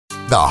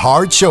The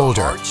Hard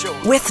Shoulder.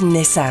 With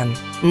Nissan.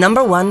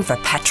 Number one for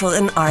petrol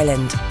in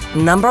Ireland.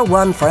 Number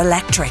one for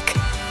electric.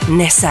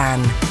 Nissan.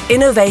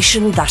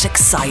 Innovation that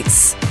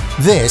excites.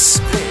 This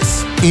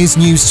is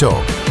News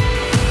Talk.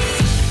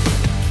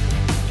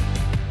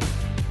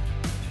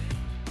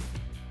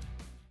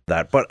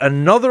 But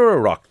another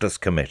Oireachtas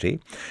committee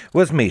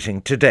was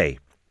meeting today.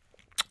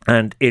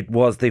 And it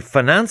was the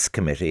Finance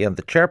Committee, and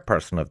the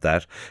chairperson of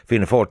that,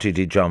 Fianna Fail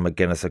TD John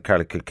McGuinness of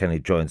Carlow, Kilkenny,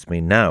 joins me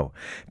now,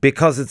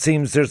 because it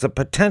seems there's a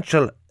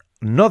potential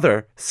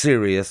another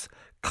serious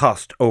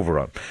cost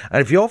overrun. And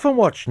if you often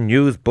watch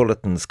news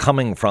bulletins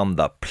coming from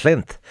the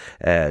plinth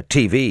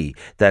TV,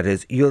 that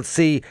is, you'll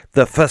see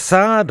the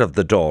facade of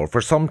the Dáil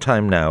for some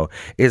time now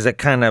is a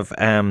kind of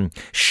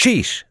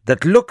sheet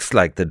that looks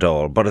like the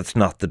Dáil, but it's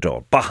not the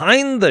Dáil.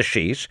 Behind the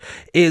sheet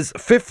is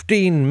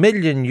 15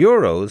 million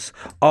euros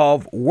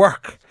of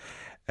work.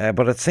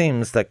 But it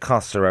seems that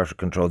costs are out of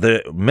control.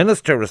 The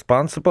minister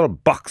responsible,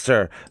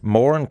 Boxer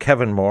Moran,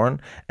 Kevin Moran,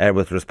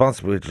 with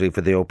responsibility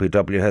for the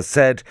OPW, has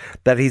said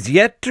that he's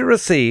yet to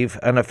receive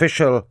an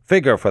official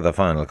figure for the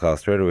final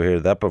cost. Where do we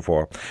hear that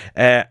before?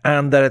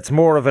 And that it's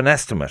more of an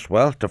estimate.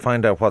 Well, to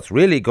find out what's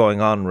really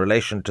going on in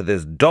relation to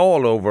this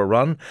Dáil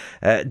overrun,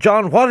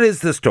 John, what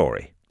is the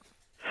story?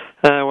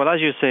 Well,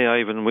 as you say,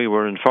 Ivan, we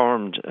were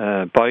informed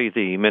by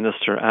the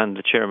minister and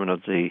the chairman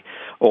of the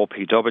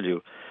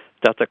OPW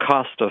that the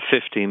cost of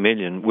 50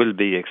 million will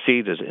be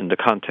exceeded in the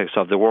context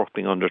of the work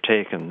being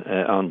undertaken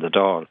on the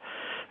Dáil.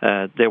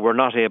 They were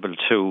not able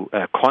to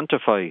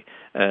quantify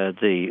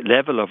the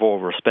level of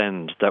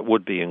overspend that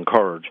would be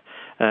incurred,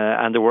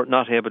 and they were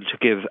not able to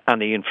give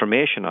any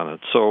information on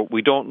it. So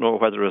we don't know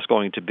whether it's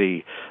going to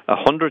be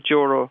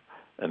 €100,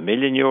 €1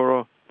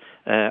 million,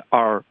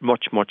 or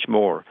much, much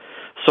more.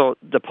 So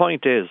the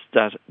point is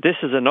that this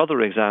is another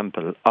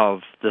example of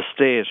the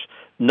state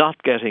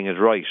not getting it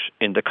right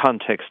in the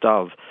context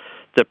of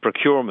the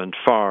procurement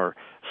for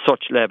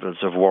such levels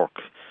of work.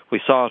 We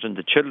saw it in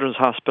the Children's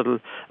Hospital,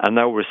 and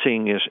now we're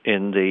seeing it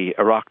in the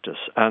Oireachtas.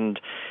 And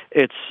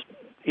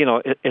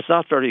it's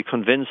not very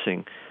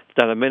convincing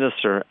that a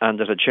minister and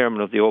that a chairman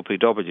of the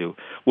OPW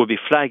will be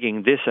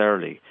flagging this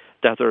early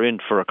that they're in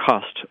for a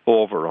cost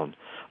overrun.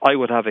 I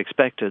would have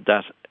expected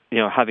that,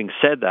 having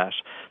said that,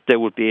 they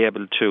would be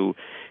able to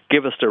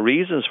give us the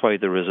reasons why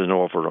there is an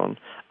overrun,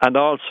 and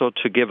also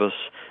to give us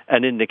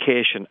an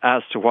indication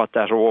as to what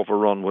that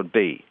overrun would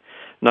be.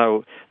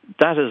 Now,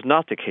 that is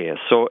not the case.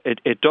 So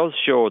it does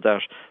show that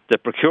the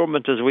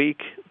procurement is weak,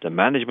 the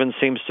management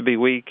seems to be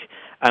weak,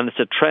 and it's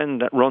a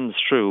trend that runs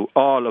through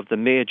all of the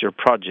major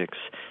projects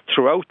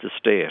throughout the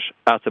state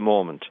at the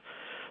moment.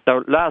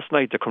 Now, last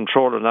night, the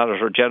Controller and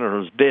Auditor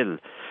General's bill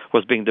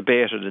was being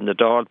debated in the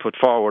Dáil, put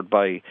forward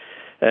by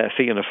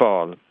Fianna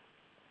Fail.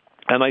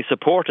 And I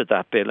supported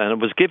that bill, and it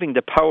was giving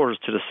the powers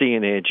to the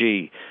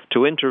CNAG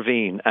to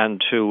intervene and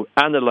to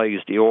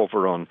analyse the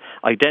overrun,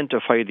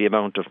 identify the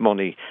amount of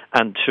money,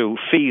 and to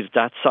feed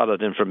that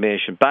solid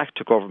information back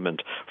to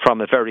government from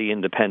a very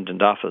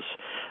independent office.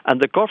 And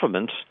the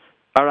government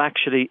are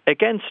actually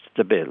against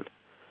the bill.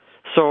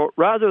 So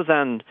rather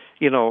than,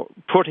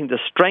 putting the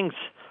strength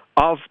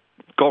of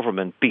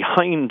government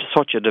behind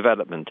such a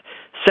development,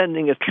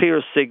 sending a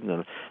clear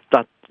signal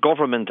that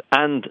government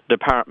and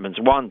departments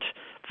want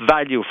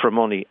value for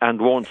money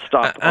and won't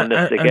stop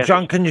unless they get it.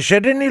 John, can you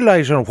shed any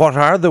light on what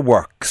are the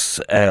works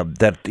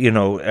that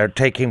are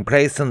taking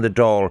place in the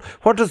Dáil?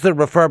 What does the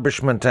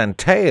refurbishment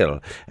entail?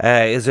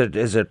 Is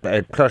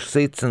it plush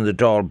seats in the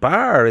Dáil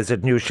bar? Is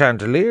it new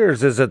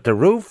chandeliers? Is it the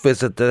roof?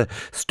 Is it the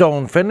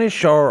stone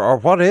finish? Or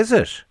what is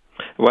it?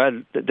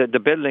 Well, the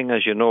building,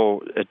 as you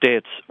know, it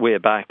dates way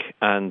back,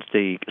 and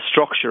the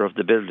structure of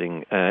the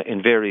building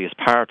in various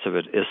parts of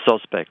it is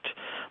suspect.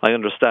 I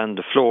understand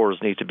the floors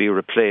need to be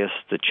replaced,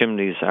 the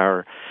chimneys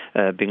are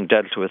being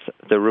dealt with,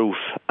 the roof,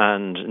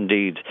 and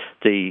indeed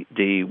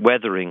the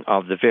weathering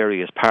of the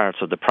various parts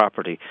of the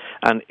property.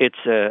 And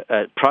it's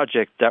a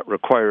project that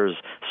requires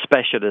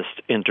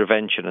specialist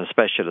intervention and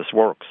specialist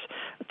works.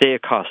 They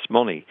cost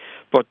money.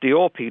 But the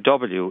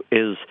OPW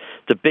is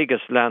the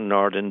biggest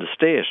landlord in the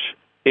state.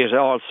 It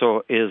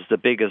also is the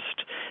biggest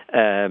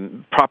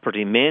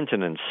property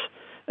maintenance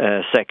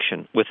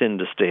section within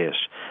the state.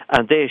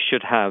 And they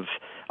should have,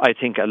 I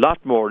think, a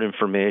lot more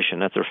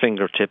information at their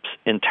fingertips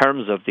in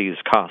terms of these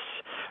costs,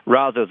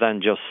 rather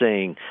than just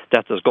saying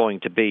that there's going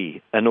to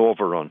be an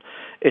overrun.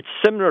 It's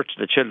similar to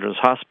the Children's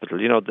Hospital.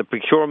 The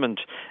procurement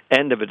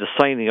end of it, the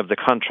signing of the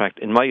contract,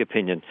 in my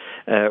opinion,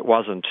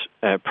 wasn't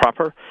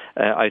proper.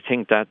 I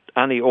think that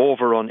any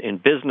overrun in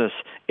business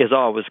is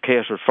always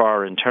catered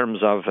for in terms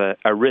of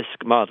a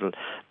risk model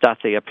that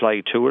they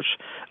apply to it.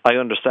 I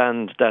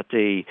understand that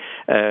the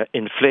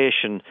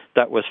inflation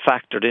that was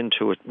factored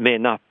into it may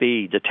not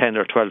be the 10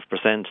 or 12%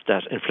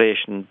 that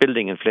inflation,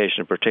 building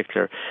inflation in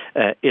particular,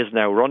 is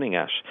now running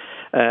at.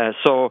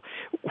 So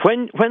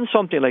when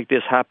something like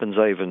this happens,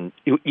 Ivan,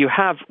 you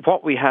have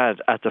what we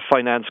had at the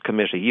Finance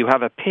Committee. You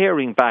have a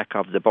paring back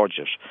of the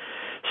budget.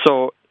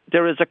 So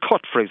there is a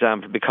cut, for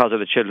example, because of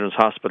the Children's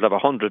Hospital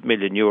of €100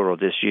 million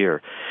this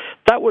year.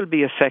 That will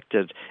be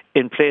affected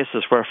in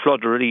places where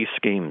flood relief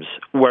schemes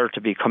were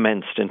to be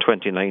commenced in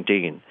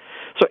 2019.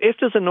 So if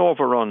there's an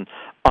overrun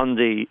on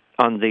the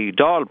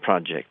Dáil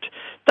project,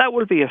 that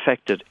will be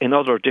affected in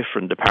other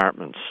different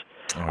departments.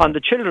 Right. On the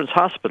Children's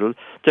Hospital,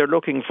 they're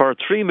looking for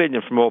 3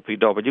 million from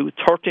OPW,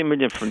 30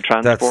 million from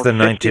transport. That's the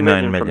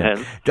 99 million.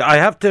 From health. I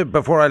have to,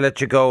 before I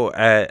let you go,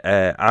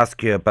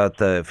 ask you about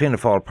the Fianna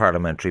Fail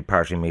Parliamentary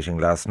Party meeting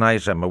last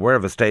night. I'm aware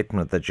of a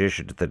statement that you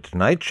issued at the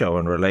Tonight Show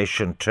in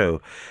relation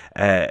to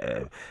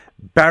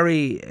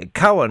Barry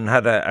Cowan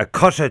had a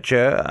cut at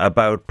you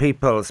about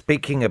people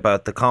speaking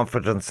about the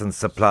confidence and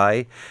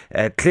supply,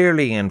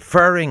 clearly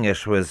inferring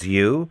it was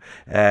you,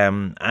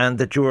 and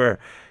that you were,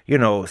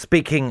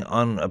 speaking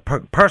on a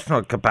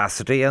personal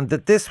capacity, and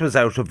that this was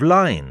out of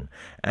line.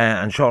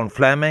 And Sean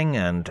Fleming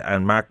and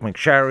Mark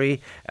McSherry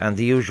and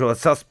the usual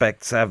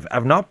suspects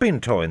have not been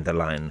towing the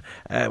line.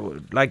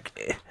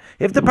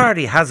 If the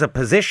party has a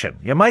position,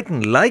 you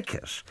mightn't like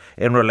it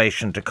in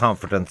relation to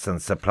confidence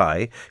and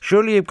supply.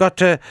 Surely you've got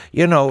to,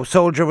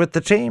 soldier with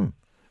the team.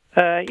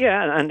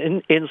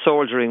 And in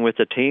soldiering with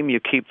the team, you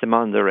keep them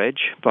on their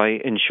edge by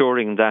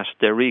ensuring that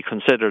they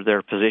reconsider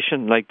their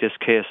position, like this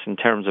case in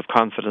terms of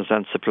confidence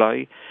and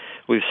supply.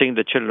 We've seen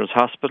the Children's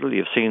Hospital,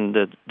 you've seen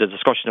the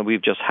discussion that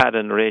we've just had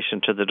in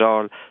relation to the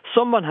Dáil.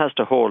 Someone has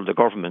to hold the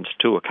government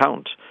to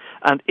account.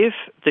 And if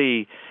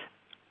the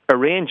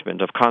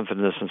arrangement of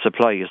confidence and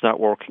supply is not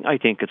working, I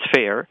think it's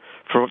fair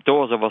for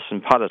those of us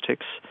in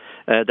politics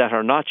that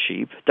are not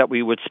sheep, that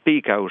we would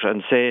speak out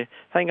and say,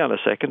 hang on a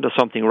second, there's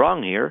something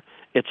wrong here.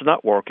 It's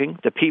not working.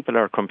 The people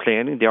are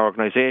complaining. The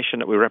organisation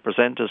that we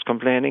represent is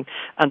complaining.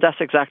 And that's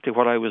exactly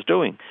what I was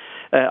doing.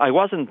 I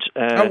wasn't...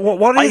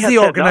 what is the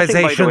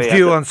organisation's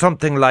view on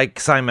something like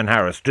Simon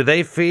Harris? Do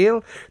they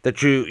feel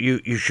that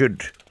you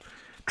should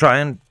try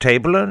and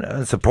table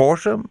and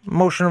support a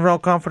motion of no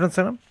confidence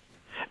in him?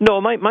 No,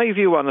 my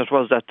view on it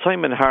was that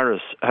Simon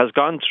Harris has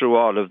gone through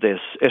all of this.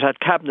 It had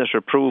cabinet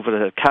approval,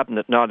 it had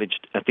cabinet knowledge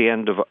at the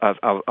end of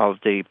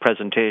the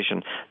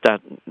presentation,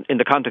 that in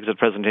the context of the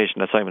presentation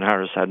that Simon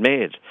Harris had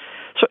made.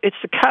 So it's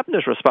the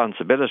cabinet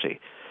responsibility,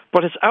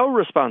 but it's our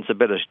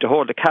responsibility to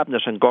hold the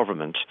cabinet and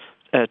government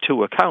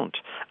to account.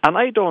 And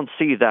I don't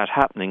see that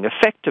happening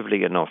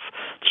effectively enough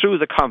through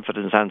the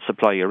confidence and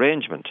supply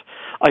arrangement.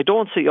 I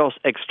don't see us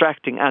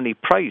extracting any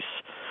price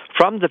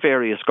from the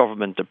various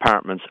government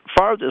departments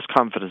for this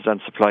confidence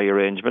and supply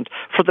arrangement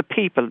for the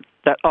people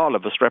that all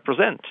of us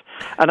represent.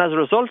 And as a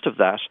result of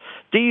that,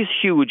 these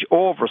huge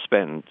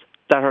overspends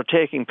that are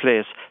taking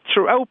place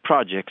throughout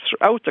projects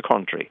throughout the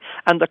country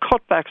and the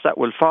cutbacks that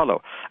will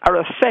follow are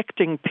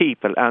affecting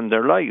people and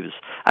their lives.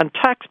 And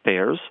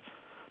taxpayers,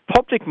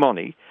 public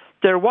money,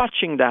 they're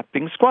watching that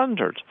being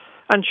squandered.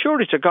 And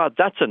surely to God,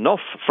 that's enough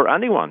for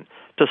anyone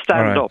to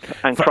stand up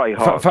and cry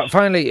halt.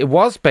 Finally, it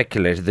was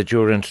speculated that you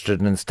were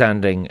interested in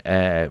standing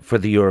for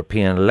the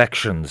European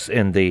elections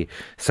in the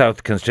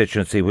South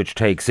constituency, which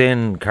takes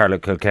in Carlow,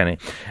 Kilkenny.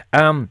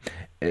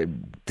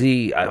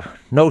 The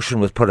notion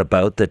was put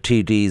about that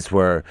TDs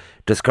were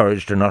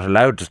discouraged or not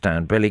allowed to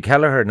stand. Billy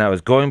Kelleher now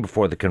is going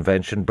before the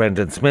convention.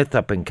 Brendan Smith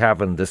up in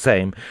Cavan the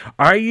same.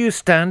 Are you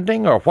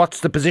standing, or what's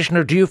the position,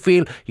 or do you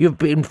feel you've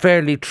been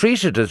fairly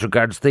treated as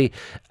regards the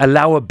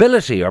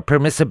allowability or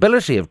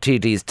permissibility of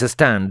TDs to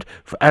stand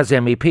as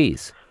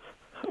MEPs?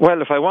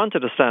 Well, if I wanted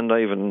to stand,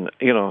 Ivan,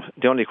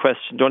 the only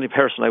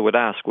person I would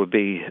ask would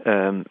be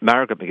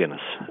Margaret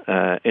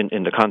McGuinness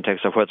in the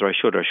context of whether I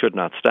should or should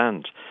not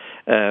stand.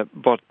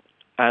 But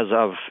as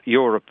of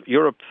Europe,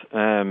 it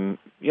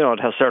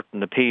has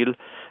certain appeal.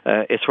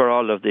 It's where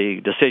all of the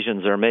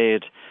decisions are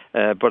made,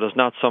 but it's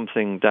not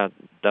something that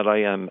I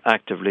am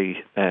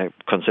actively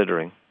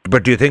considering.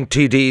 But do you think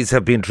TDs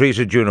have been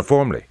treated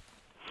uniformly?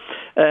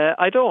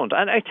 I don't.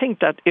 And I think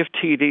that if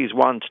TDs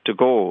want to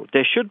go,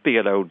 they should be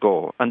allowed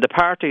go. And the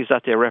parties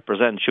that they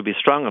represent should be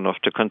strong enough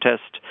to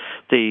contest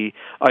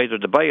either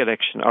the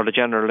by-election or the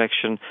general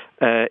election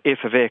if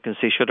a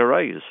vacancy should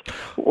arise.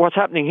 What's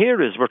happening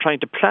here is we're trying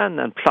to plan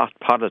and plot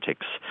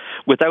politics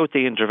without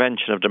the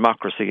intervention of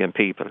democracy and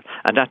people.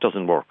 And that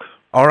doesn't work.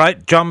 All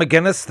right, John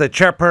McGuinness, the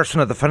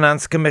chairperson of the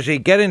Finance Committee,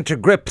 get into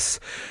grips.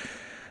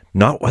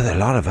 Not with a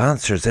lot of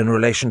answers in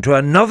relation to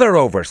another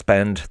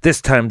overspend,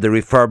 this time the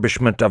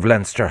refurbishment of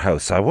Leinster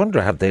House. I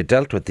wonder, have they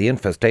dealt with the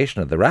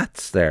infestation of the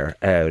rats there?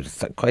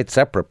 It's a quite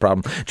separate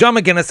problem. John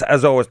McGuinness,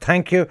 as always,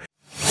 thank you.